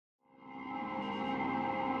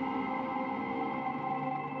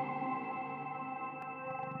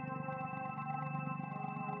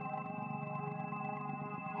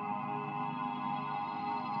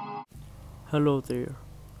Hello there.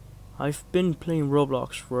 I've been playing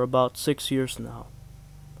Roblox for about 6 years now.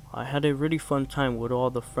 I had a really fun time with all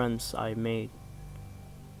the friends I made.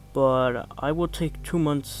 But I would take 2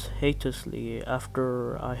 months hiatusly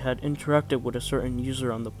after I had interacted with a certain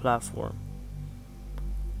user on the platform.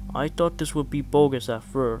 I thought this would be bogus at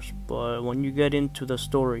first, but when you get into the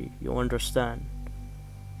story, you'll understand.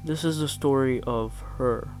 This is the story of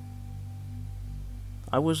her.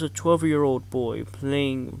 I was a 12-year-old boy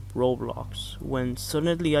playing Roblox when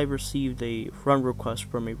suddenly I received a friend request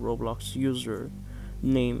from a Roblox user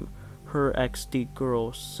named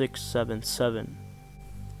herxdgirl677.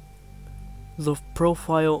 The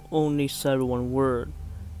profile only said one word,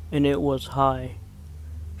 and it was hi.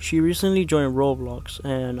 She recently joined Roblox,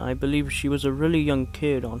 and I believe she was a really young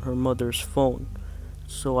kid on her mother's phone,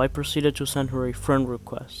 so I proceeded to send her a friend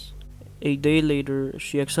request. A day later,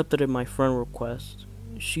 she accepted my friend request.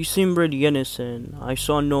 She seemed really innocent. I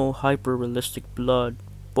saw no hyper-realistic blood,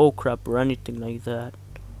 bullcrap or anything like that.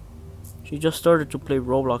 She just started to play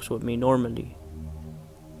Roblox with me normally.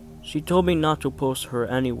 She told me not to post her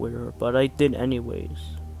anywhere, but I did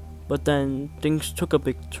anyways. But then, things took a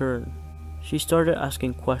big turn. She started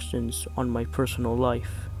asking questions on my personal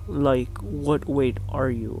life, like, what weight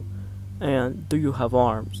are you? And do you have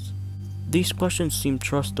arms? These questions seemed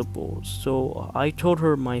trustable, so I told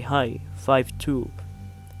her my height, 5'2",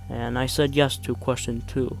 and I said yes to question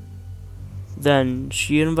 2. Then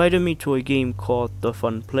she invited me to a game called The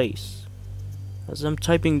Fun Place. As I'm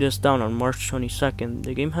typing this down on March 22nd,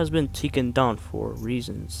 the game has been taken down for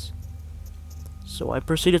reasons. So I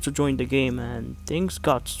proceeded to join the game and things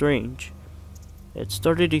got strange. It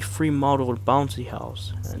started a free model bouncy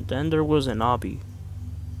house, and then there was an obby.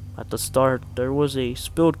 At the start, there was a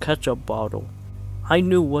spilled ketchup bottle. I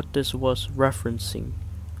knew what this was referencing.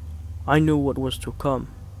 I knew what was to come.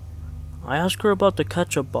 I asked her about the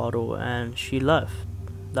ketchup bottle and she left.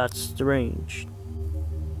 That's strange.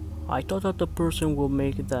 I thought that the person would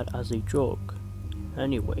make that as a joke.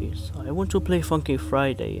 Anyways, I went to play Funky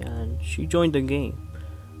Friday and she joined the game.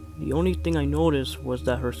 The only thing I noticed was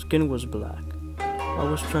that her skin was black. I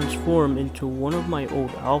was transformed into one of my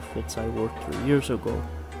old outfits I wore 3 years ago.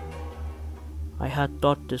 I had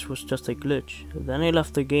thought this was just a glitch. Then I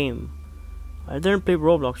left the game. I didn't play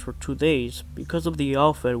Roblox for 2 days because of the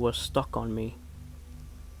outfit was stuck on me.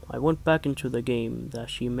 I went back into the game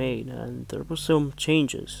that she made and there were some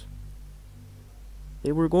changes.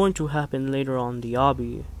 They were going to happen later on the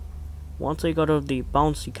obby. Once I got out of the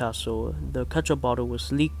bouncy castle, the ketchup bottle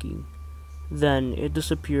was leaking. Then it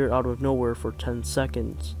disappeared out of nowhere for 10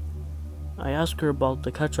 seconds. I asked her about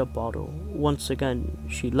the ketchup bottle. Once again,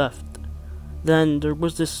 she left. Then there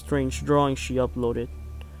was this strange drawing she uploaded,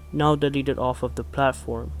 now deleted off of the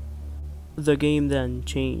platform. The game then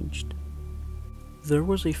changed. There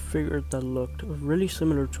was a figure that looked really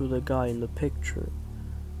similar to the guy in the picture.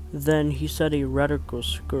 Then he said a radical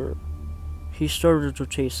skirt. He started to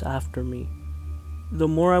chase after me. The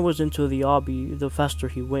more I was into the obby, the faster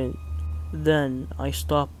he went. Then I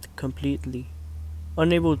stopped completely,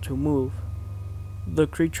 unable to move. The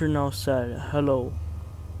creature now said, "Hello,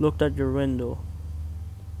 looked at your window."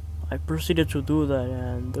 I proceeded to do that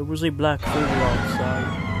and there was a black figure outside.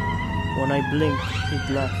 When I blinked, it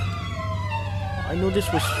left. I knew this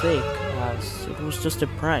was fake as it was just a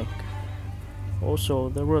prank. Also,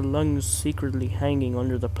 there were lungs secretly hanging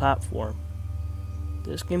under the platform.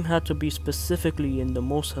 This game had to be specifically in the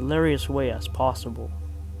most hilarious way as possible.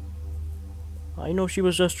 I know she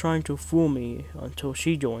was just trying to fool me until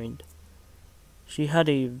she joined. She had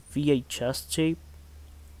a VHS tape.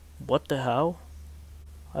 What the hell?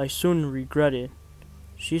 I soon regretted.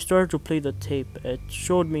 She started to play the tape. It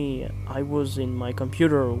showed me I was in my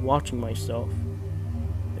computer watching myself.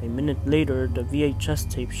 A minute later, the VHS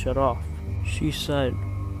tape shut off. She said,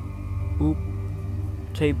 "Oop,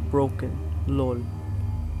 tape broken, lol."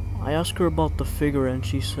 I asked her about the figure and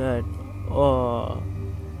she said,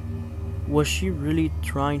 was she really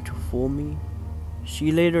trying to fool me?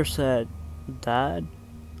 She later said, "Dad?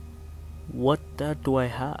 What dad do I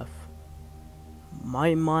have?"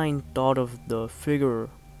 My mind thought of the figure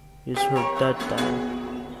is her dead dad.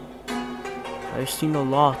 I've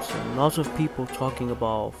seen lots and lots of people talking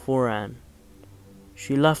about Foran.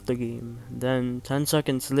 She left the game, then 10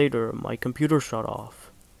 seconds later my computer shut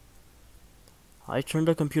off. I turned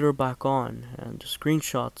the computer back on and the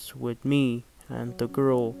screenshots with me and the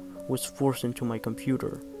girl was forced into my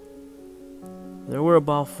computer. There were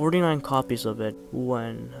about 49 copies of it.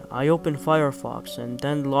 When I opened Firefox and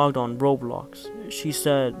then logged on Roblox, she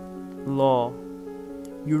said, "Lol,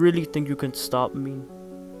 you really think you can stop me?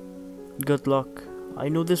 Good luck. I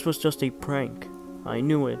knew this was just a prank. I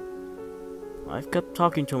knew it. I've kept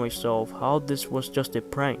talking to myself how this was just a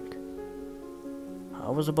prank. I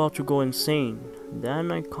was about to go insane,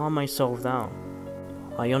 then I calmed myself down.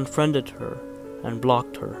 I unfriended her and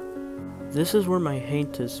blocked her. This is where my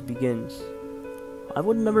hatred begins. I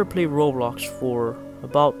would never play Roblox for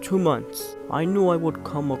about 2 months. I knew I would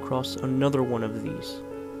come across another one of these.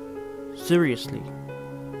 Seriously,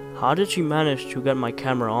 how did she manage to get my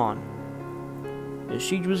camera on? Is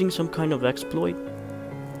she using some kind of exploit?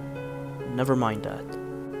 Never mind that.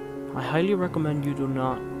 I highly recommend you do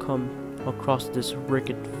not come across this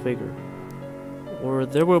wicked figure, or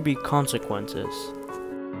there will be consequences.